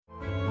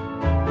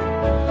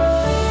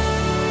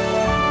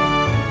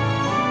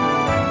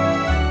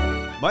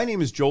My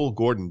name is Joel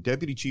Gordon,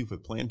 Deputy Chief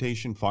with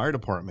Plantation Fire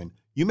Department.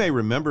 You may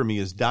remember me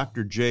as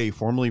Dr. J,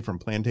 formerly from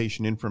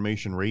Plantation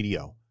Information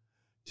Radio.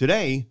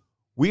 Today,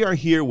 we are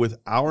here with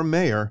our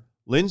mayor,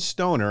 Lynn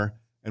Stoner,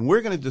 and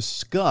we're going to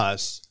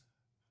discuss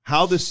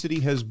how the city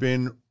has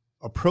been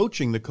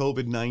approaching the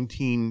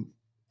COVID-19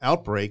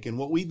 outbreak and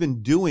what we've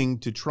been doing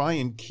to try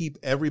and keep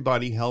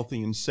everybody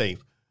healthy and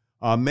safe.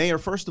 Mayor,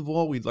 first of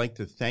all, we'd like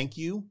to thank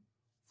you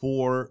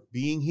for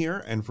being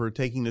here and for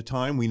taking the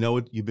time. We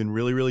know you've been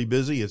really, really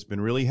busy. It's been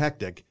really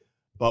hectic,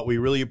 but we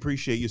really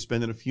appreciate you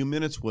spending a few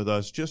minutes with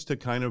us just to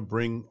kind of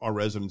bring our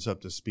residents up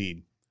to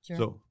speed. Sure.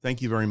 So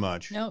thank you very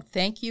much. No,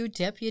 thank you,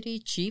 Deputy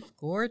Chief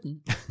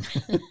Gordon.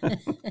 I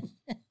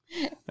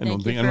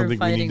don't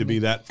think we need to be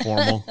that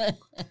formal.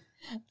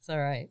 It's all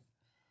right.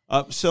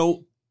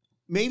 So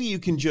maybe you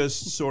can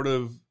just sort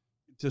of,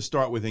 to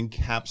start with,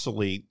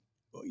 encapsulate,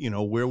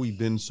 where we've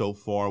been so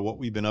far, what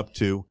we've been up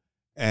to,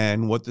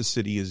 and what the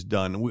city has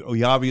done.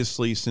 We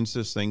obviously, since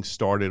this thing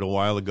started a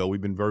while ago,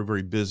 we've been very,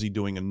 very busy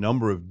doing a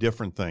number of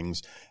different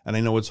things. And I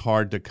know it's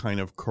hard to kind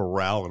of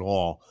corral it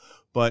all,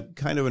 but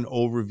kind of an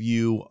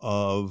overview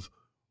of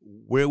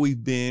where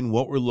we've been,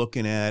 what we're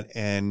looking at,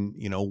 and,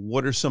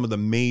 what are some of the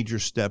major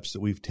steps that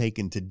we've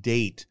taken to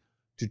date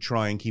to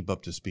try and keep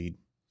up to speed.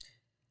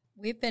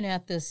 We've been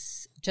at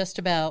this just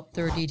about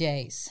 30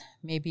 days,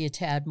 maybe a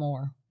tad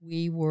more.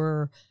 We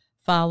were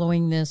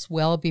following this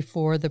well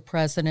before the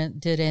president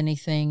did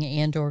anything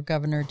and or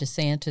Governor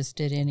DeSantis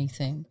did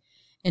anything.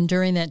 And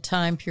during that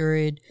time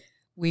period,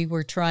 we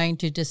were trying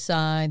to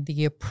decide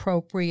the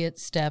appropriate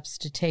steps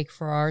to take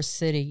for our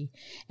city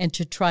and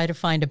to try to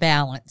find a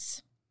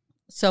balance.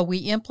 So we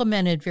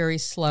implemented very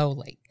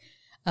slowly.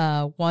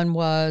 One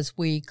was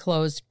we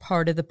closed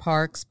part of the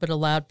parks but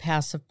allowed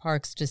passive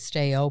parks to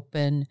stay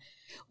open.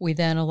 We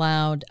then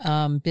allowed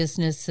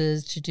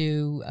businesses to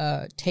do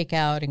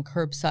takeout and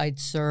curbside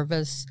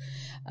service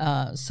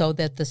so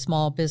that the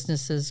small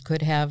businesses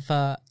could have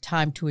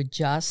time to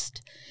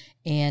adjust.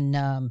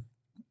 And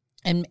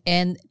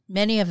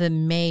many of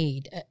them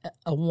made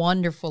a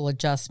wonderful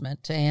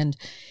adjustment. And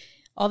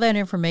all that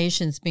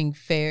information is being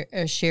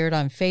shared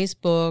on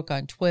Facebook,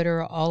 on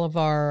Twitter, all of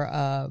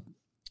our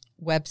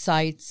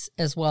websites,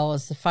 as well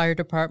as the fire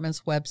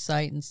department's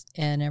website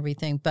and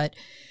everything. But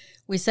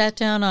we sat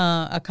down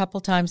a couple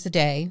times a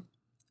day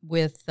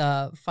with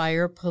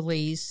fire,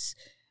 police,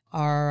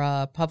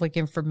 our public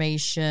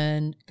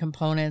information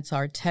components,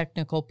 our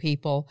technical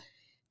people,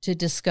 to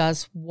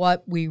discuss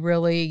what we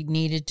really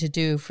needed to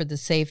do for the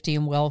safety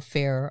and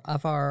welfare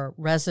of our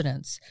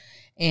residents.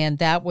 And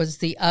that was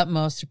the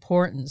utmost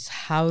importance.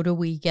 How do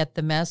we get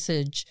the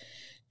message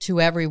to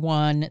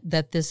everyone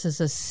that this is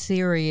a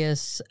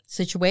serious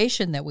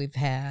situation that we've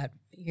had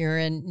here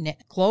and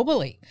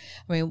globally?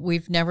 I mean,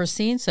 we've never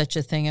seen such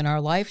a thing in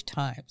our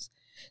lifetimes.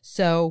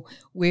 So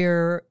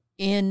we're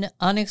in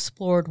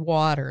unexplored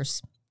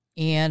waters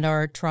and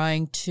are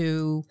trying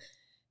to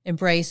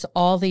embrace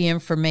all the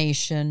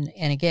information.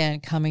 And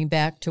again, coming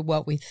back to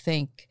what we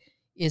think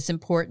is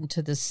important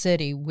to the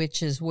city,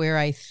 which is where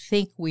I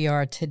think we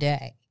are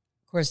today.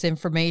 Of course,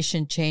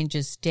 information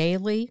changes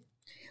daily.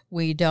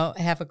 We don't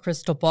have a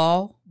crystal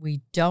ball.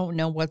 We don't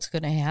know what's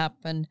going to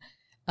happen.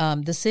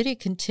 The city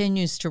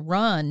continues to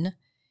run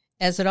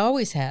as it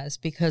always has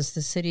because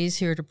the city is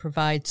here to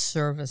provide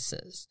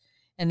services.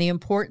 And the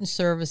important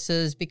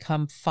services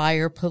become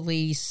fire,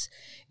 police,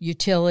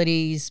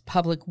 utilities,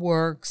 public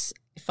works,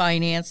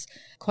 finance.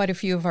 Quite a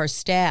few of our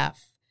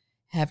staff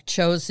have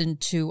chosen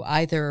to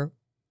either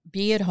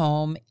be at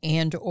home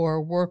and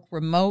or work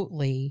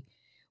remotely.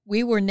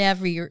 We were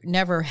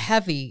never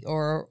heavy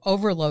or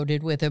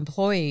overloaded with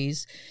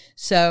employees.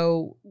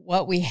 So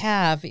what we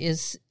have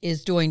is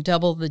doing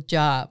double the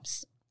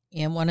jobs.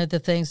 And one of the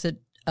things that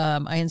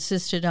I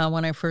insisted on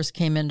when I first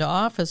came into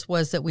office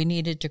was that we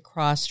needed to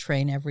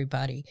cross-train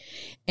everybody.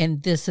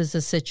 And this is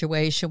a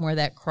situation where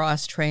that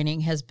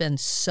cross-training has been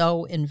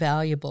so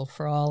invaluable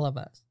for all of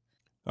us.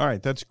 All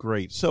right, that's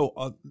great.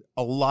 So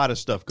a lot of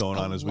stuff going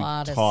on as we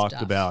talked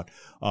about.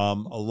 A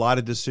lot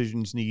of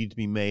decisions need to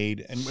be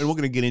made, and we're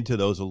going to get into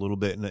those a little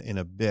bit in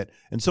a bit.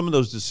 And some of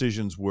those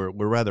decisions were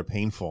rather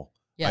painful,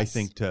 yes, I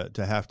think,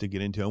 to have to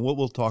get into, and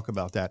we'll talk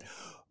about that.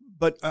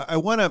 But I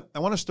want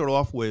to start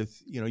off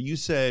with, you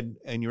said,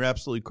 and you're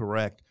absolutely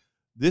correct,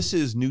 this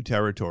is new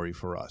territory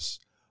for us.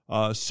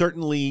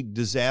 Certainly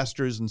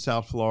disasters in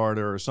South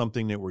Florida are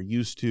something that we're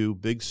used to,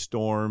 big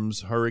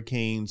storms,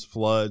 hurricanes,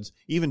 floods,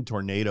 even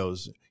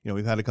tornadoes.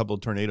 We've had a couple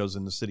of tornadoes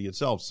in the city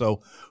itself.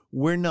 So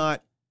we're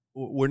not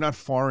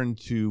foreign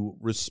to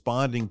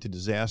responding to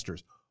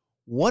disasters.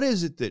 What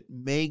is it that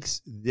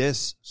makes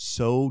this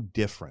so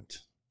different?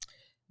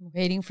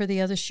 Waiting for the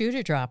other shoe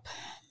to drop,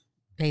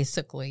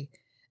 basically.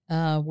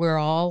 We're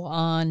all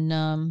on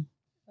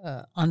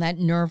that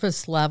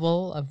nervous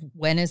level of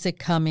when is it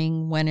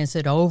coming? When is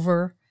it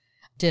over?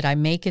 Did I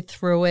make it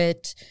through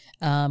it?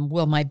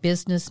 Will my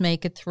business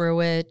make it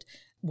through it?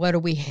 How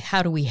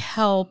do we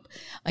help?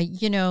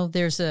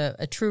 There's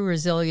a true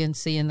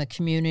resiliency in the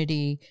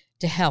community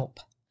to help.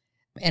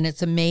 And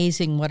it's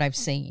amazing what I've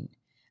seen.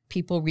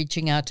 people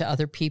reaching out to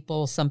other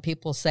people. Some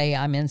people say,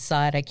 I'm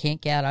inside, I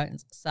can't get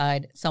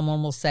outside.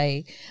 Someone will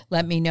say,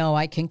 let me know,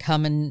 I can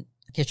come and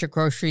get your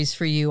groceries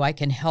for you, I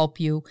can help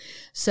you.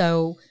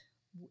 So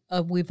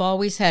we've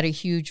always had a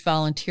huge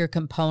volunteer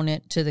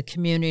component to the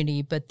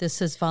community, but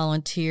this is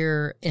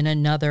volunteer in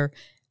another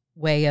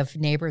way of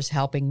neighbors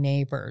helping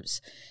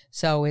neighbors.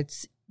 So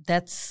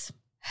that's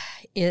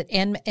it.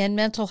 And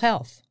mental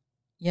health,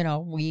 you know,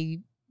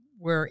 we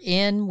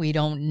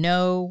don't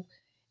know.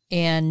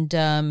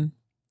 And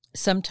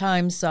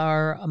sometimes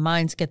our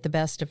minds get the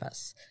best of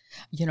us.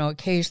 You know,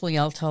 occasionally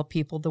I'll tell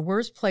people the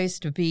worst place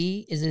to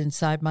be is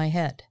inside my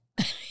head.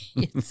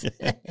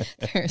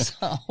 There's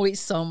always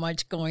so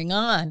much going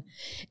on.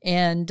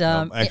 And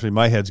actually,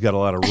 my head's got a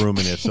lot of room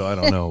in it, so I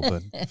don't know.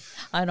 But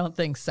I don't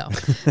think so.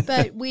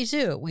 But we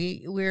do.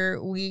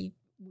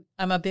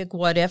 I'm a big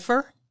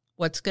what-ifer.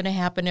 What's going to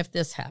happen if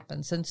this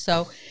happens? And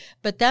so,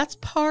 but that's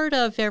part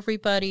of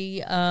everybody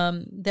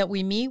that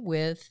we meet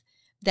with.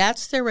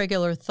 That's their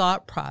regular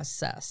thought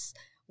process.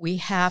 We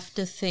have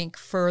to think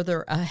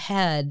further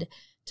ahead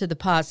to the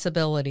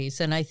possibilities.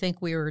 And I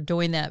think we were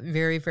doing that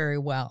very, very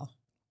well.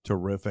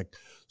 Terrific.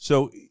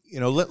 So, you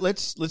know,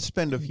 let's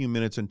spend a few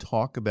minutes and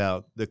talk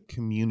about the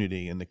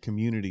community and the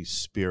community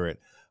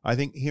spirit. I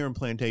think here in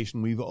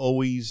Plantation, we've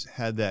always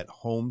had that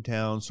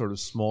hometown, sort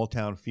of small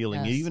town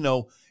feeling. Yes.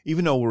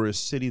 Even though we're a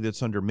city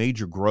that's under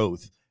major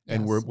growth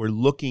and yes. we're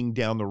looking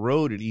down the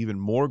road at even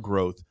more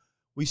growth,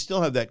 we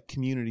still have that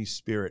community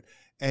spirit.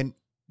 And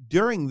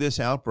during this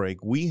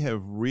outbreak, we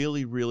have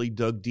really, really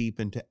dug deep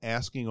into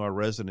asking our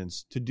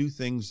residents to do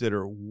things that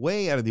are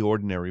way out of the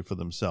ordinary for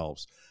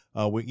themselves.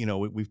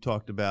 We've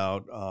talked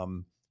about,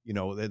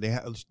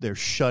 they're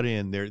shut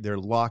in, they're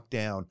locked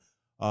down.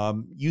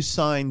 You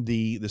signed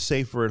the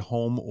Safer at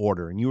Home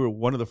order, and you were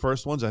one of the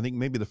first ones, I think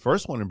maybe the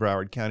first one in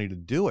Broward County to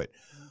do it.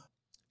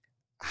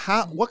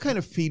 What kind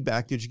of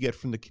feedback did you get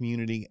from the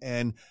community,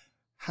 and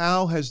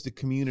how has the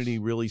community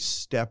really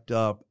stepped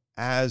up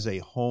as a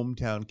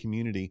hometown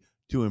community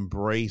to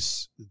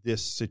embrace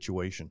this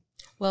situation?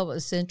 Well, it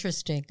was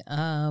interesting.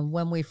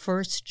 When we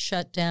first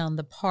shut down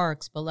the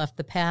parks but left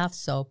the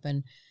paths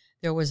open,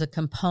 there was a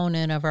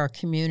component of our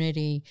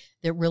community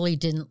that really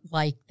didn't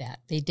like that.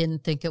 They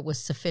didn't think it was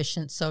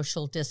sufficient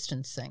social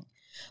distancing.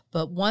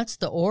 But once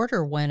the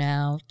order went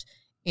out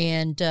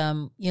and,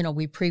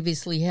 we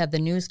previously had the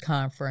news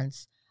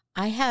conference,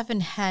 I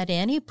haven't had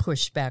any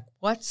pushback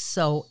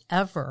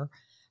whatsoever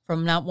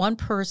from not one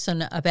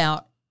person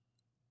about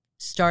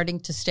starting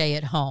to stay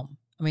at home.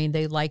 I mean,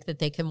 they like that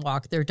they can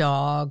walk their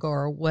dog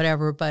or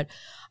whatever, but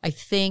I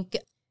think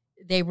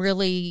they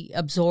really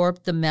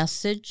absorbed the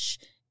message.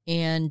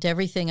 And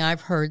everything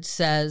I've heard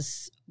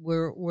says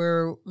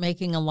we're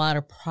making a lot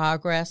of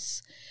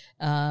progress.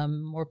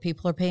 More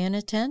people are paying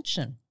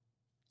attention.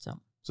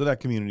 So that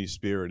community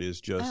spirit is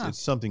just, it's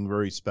something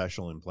very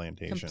special in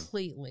Plantation.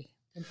 Completely.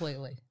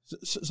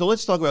 So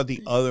let's talk about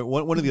the other,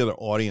 one of the other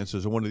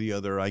audiences or one of the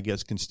other, I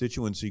guess,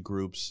 constituency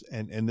groups.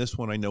 And this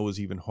one I know is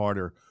even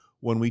harder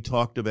when we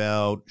talked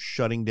about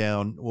shutting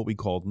down what we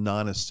called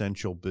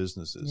non-essential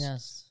businesses.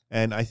 Yes.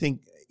 And I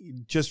think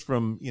just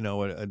from,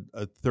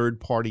 a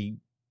third-party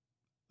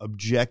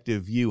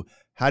objective view,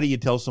 how do you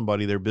tell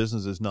somebody their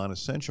business is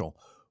non-essential?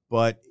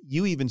 But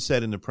you even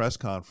said in the press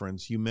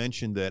conference, you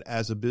mentioned that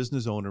as a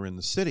business owner in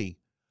the city,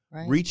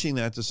 right, reaching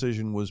that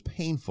decision was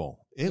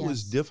painful. It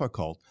was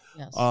difficult.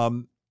 Yes.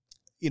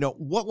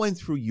 What went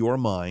through your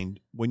mind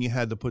when you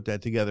had to put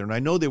that together? And I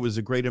know there was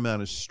a great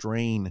amount of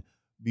strain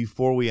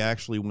before we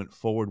actually went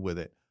forward with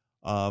it.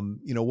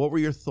 What were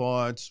your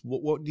thoughts?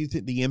 What do you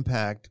think the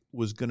impact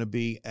was going to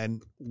be?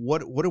 And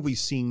what are we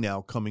seeing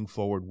now coming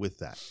forward with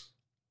that?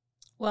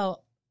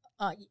 Well,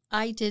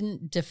 I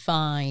didn't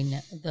define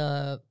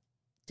the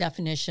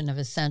definition of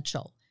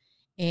essential.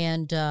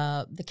 And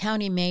the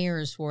county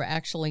mayors were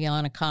actually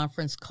on a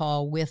conference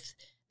call with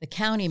the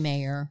county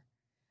mayor,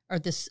 or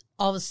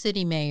all the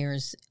city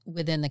mayors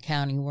within the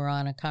county were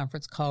on a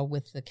conference call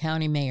with the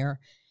county mayor.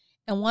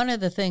 And one of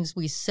the things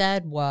we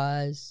said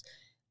was,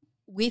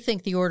 we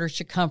think the order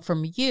should come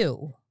from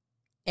you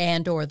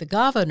and or the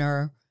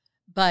governor,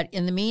 but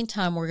in the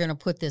meantime, we're going to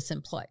put this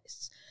in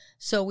place.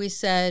 So we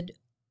said,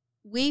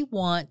 we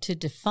want to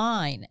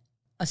define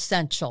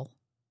essential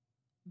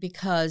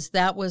because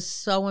that was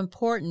so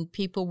important.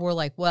 People were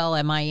like, well,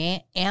 am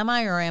I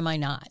or am I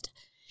not?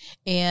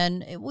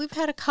 And we've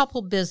had a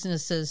couple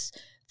businesses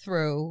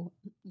through,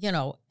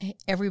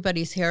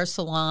 everybody's hair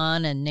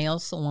salon and nail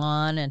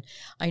salon. And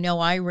I know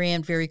I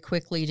ran very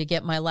quickly to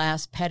get my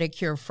last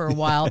pedicure for a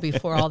while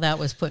before all that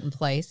was put in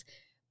place.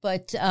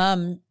 But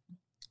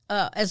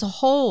as a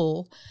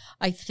whole,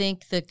 I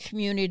think the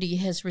community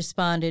has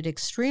responded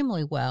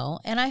extremely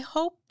well. And I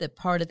hope that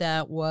part of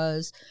that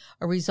was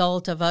a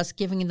result of us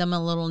giving them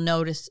a little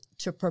notice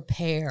to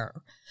prepare.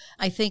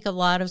 I think a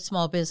lot of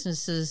small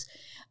businesses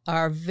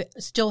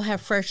still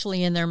have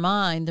freshly in their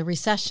mind the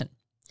recession.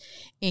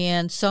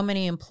 And so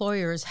many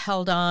employers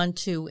held on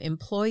to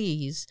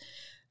employees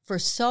for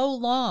so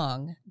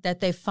long that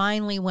they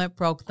finally went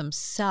broke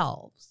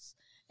themselves.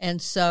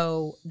 And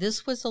so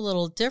this was a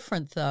little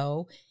different,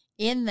 though,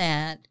 in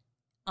that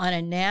on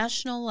a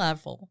national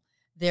level,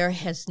 there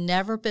has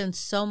never been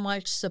so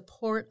much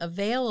support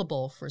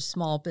available for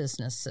small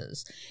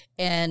businesses,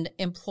 and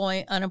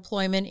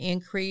unemployment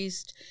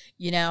increased.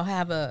 You now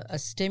have a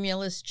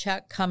stimulus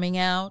check coming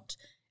out.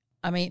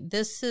 I mean,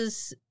 this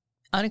is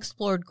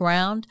unexplored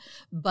ground,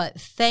 but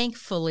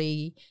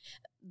thankfully,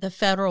 the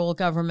federal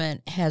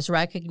government has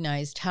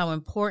recognized how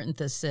important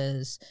this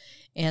is.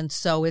 And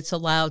so it's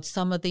allowed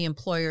some of the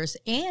employers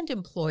and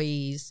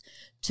employees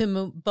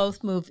to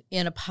both move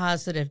in a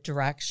positive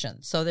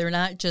direction. So they're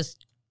not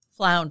just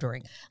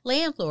floundering.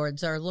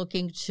 Landlords are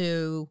looking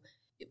to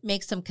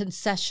make some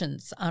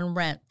concessions on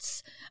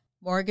rents.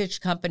 Mortgage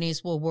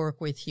companies will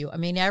work with you. I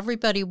mean,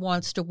 everybody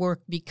wants to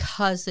work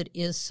because it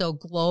is so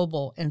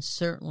global and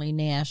certainly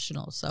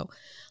national. So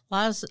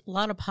a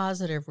lot of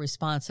positive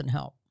response and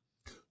help.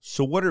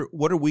 So what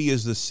are we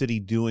as the city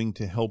doing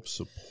to help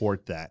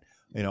support that?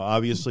 You know,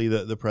 obviously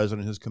the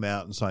president has come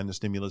out and signed the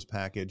stimulus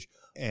package,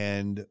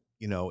 and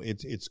you know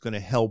it's going to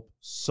help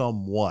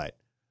somewhat.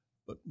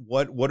 But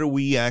what are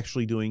we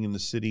actually doing in the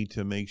city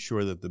to make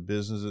sure that the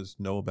businesses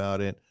know about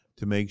it,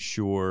 to make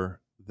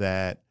sure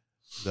that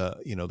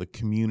the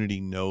community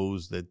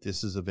knows that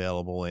this is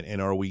available,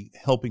 and are we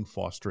helping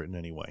foster it in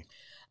any way?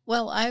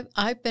 Well,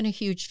 I've been a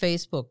huge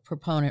Facebook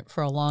proponent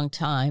for a long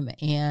time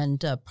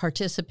and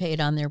participate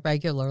on there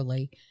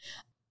regularly.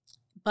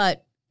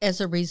 But as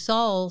a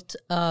result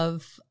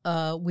of,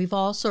 we've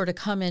all sort of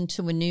come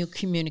into a new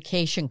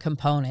communication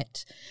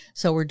component.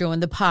 So we're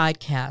doing the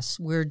podcasts.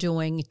 We're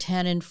doing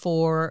 10 and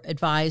 4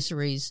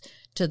 advisories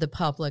to the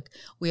public.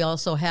 We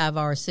also have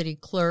our city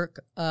clerk,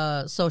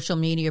 social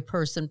media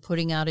person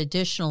putting out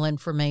additional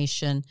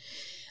information.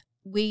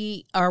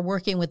 We are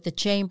working with the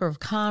Chamber of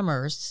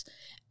Commerce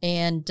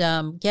and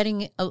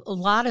getting a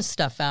lot of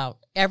stuff out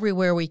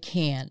everywhere we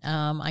can.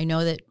 I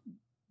know that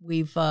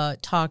we've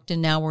talked,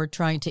 and now we're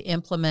trying to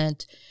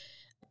implement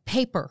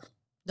paper,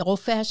 the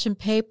old-fashioned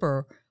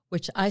paper,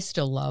 which I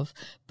still love,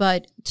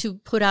 but to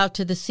put out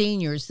to the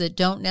seniors that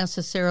don't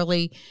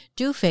necessarily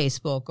do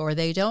Facebook, or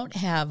they don't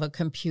have a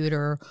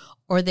computer,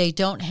 or they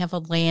don't have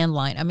a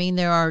landline. I mean,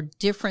 there are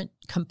different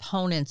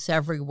components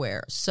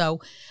everywhere.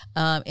 So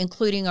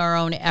including our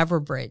own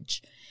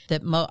Everbridge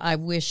that I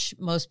wish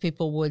most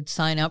people would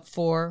sign up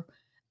for,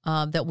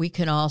 that we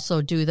can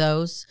also do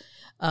those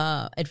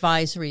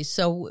advisories.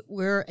 So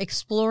we're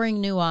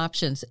exploring new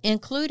options,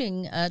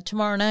 including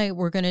tomorrow night,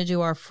 we're going to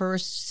do our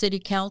first city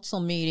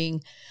council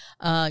meeting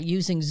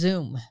using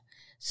Zoom.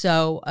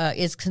 So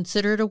it's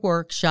considered a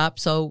workshop,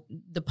 so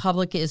the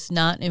public is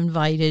not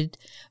invited,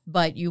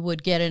 but you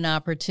would get an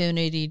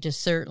opportunity to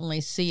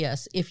certainly see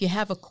us. If you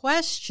have a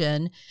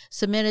question,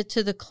 submit it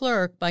to the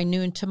clerk by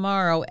noon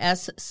tomorrow,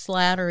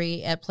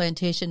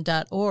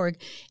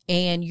 sslattery@plantation.org,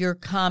 and your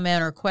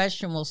comment or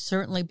question will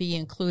certainly be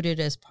included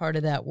as part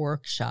of that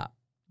workshop.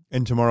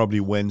 And tomorrow will be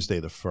Wednesday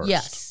the 1st.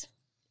 Yes,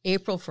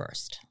 April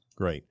 1st.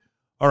 Great.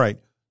 All right.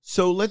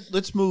 So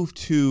let's move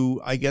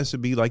to, I guess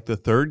it'd be like the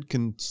third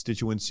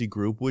constituency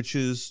group, which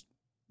is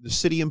the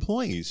city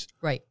employees.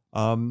 Right.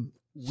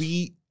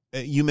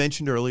 You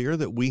mentioned earlier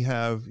that we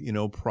have,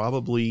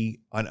 probably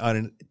on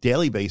a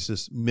daily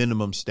basis,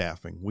 minimum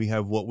staffing. We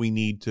have what we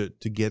need to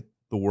get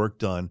the work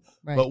done,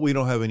 right, but we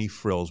don't have any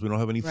frills. We don't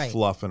have any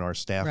fluff in our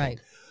staffing. Right.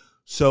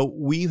 So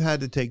we've had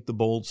to take the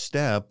bold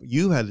step.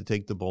 You had to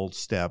take the bold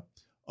step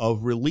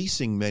of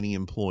releasing many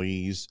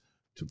employees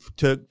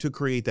to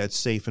create that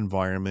safe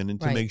environment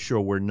and to make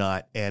sure we're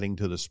not adding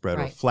to the spread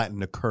or flatten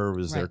the curve,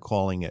 as they're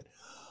calling it.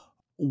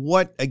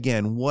 What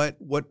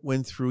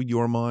went through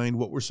your mind?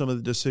 What were some of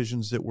the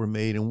decisions that were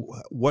made, and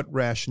what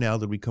rationale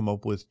did we come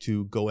up with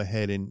to go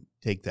ahead and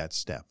take that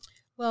step?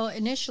 Well,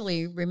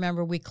 initially,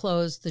 remember, we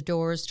closed the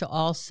doors to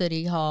all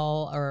city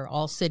hall or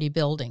all city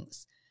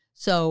buildings.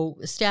 So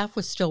staff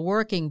was still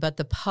working, but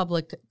the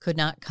public could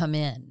not come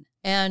in.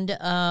 And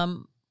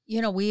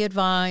we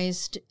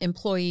advised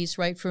employees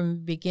right from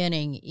the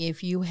beginning,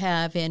 if you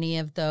have any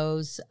of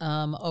those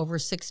over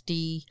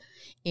 60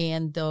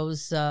 and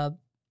those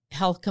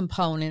health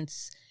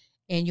components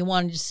and you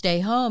wanted to stay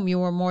home, you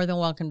were more than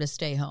welcome to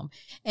stay home.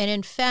 And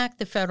in fact,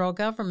 the federal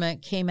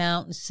government came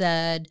out and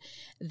said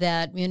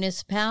that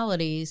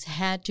municipalities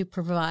had to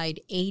provide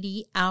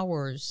 80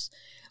 hours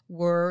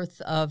worth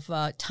of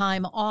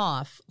time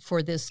off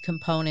for this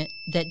component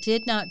that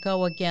did not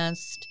go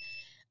against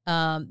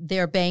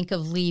their bank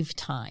of leave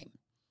time.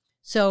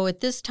 So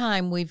at this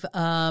time, we've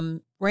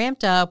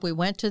ramped up. We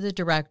went to the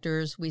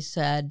directors. We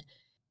said,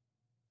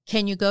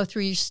 can you go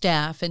through your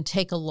staff and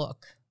take a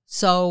look?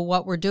 So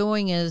what we're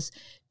doing is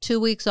 2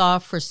 weeks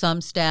off for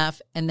some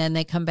staff, and then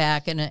they come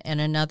back and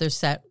another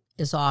set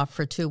is off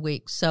for 2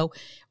 weeks. So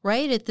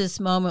right at this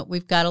moment,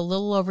 we've got a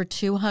little over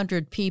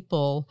 200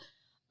 people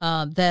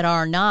that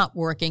are not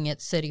working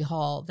at City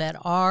Hall, that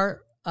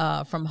are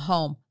from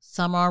home.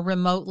 Some are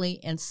remotely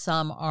and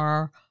some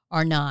are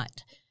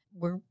not.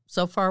 We're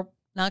so far,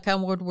 knock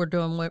on wood, we're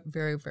doing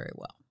very, very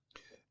well.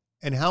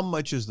 And how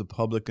much is the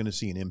public going to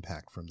see an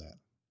impact from that?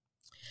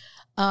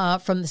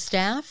 From the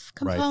staff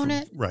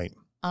component? Right.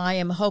 I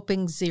am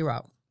hoping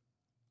zero.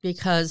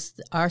 because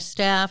our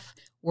staff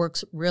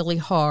works really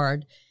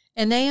hard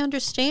and they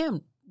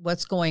understand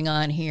what's going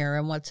on here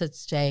and what's at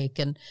stake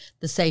and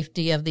the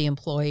safety of the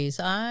employees.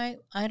 I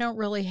don't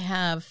really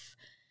have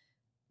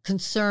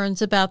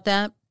concerns about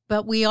that,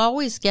 but we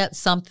always get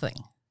something,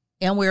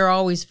 and we're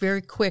always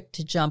very quick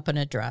to jump and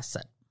address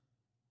it.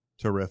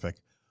 Terrific.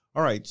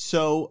 All right,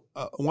 so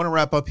I want to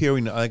wrap up here.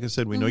 Like I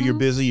said, we know you're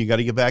busy. You got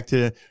to get back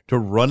to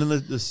running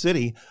the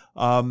city.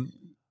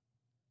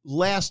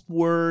 Last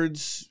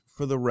words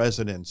for the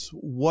residents.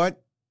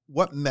 What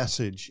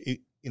message?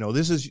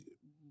 This is.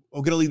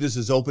 We're going to leave this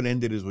as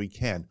open-ended as we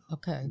can.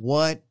 Okay.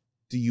 What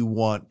do you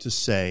want to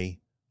say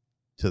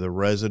to the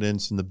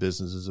residents and the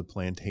businesses of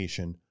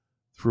Plantation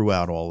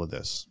throughout all of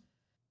this?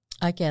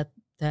 I get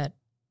that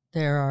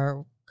there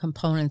are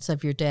components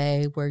of your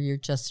day where you're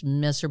just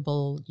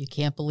miserable. You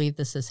can't believe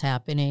this is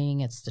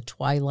happening. It's the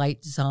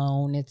twilight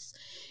zone.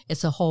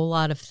 It's a whole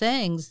lot of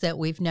things that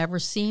we've never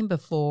seen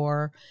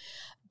before.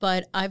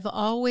 But I've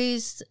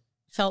always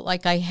felt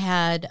like I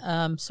had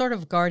sort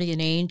of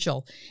guardian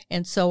angel,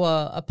 and so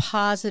a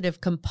positive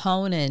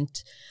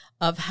component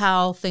of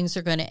how things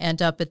are going to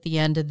end up at the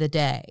end of the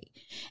day.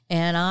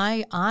 And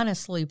I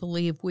honestly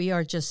believe we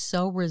are just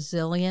so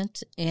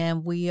resilient,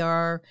 and we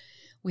have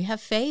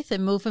faith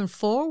in moving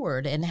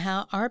forward and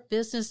how our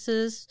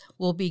businesses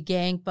will be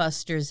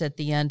gangbusters at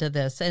the end of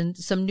this. And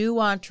some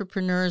new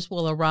entrepreneurs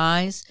will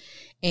arise.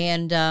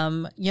 And,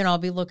 I'll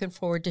be looking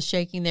forward to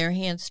shaking their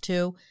hands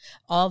too.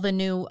 All the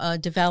new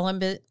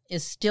development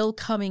is still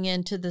coming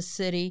into the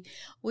city.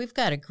 We've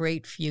got a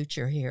great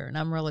future here, and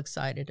I'm real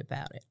excited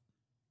about it.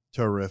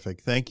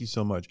 Terrific. Thank you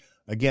so much.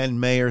 Again,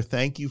 Mayor,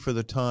 thank you for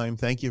the time.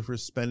 Thank you for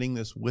spending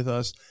this with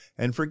us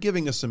and for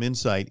giving us some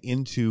insight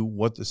into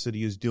what the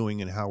city is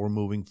doing and how we're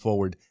moving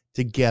forward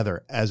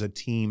together as a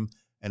team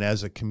and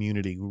as a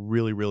community. We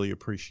really, really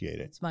appreciate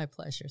it. It's my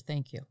pleasure.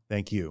 Thank you.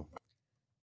 Thank you.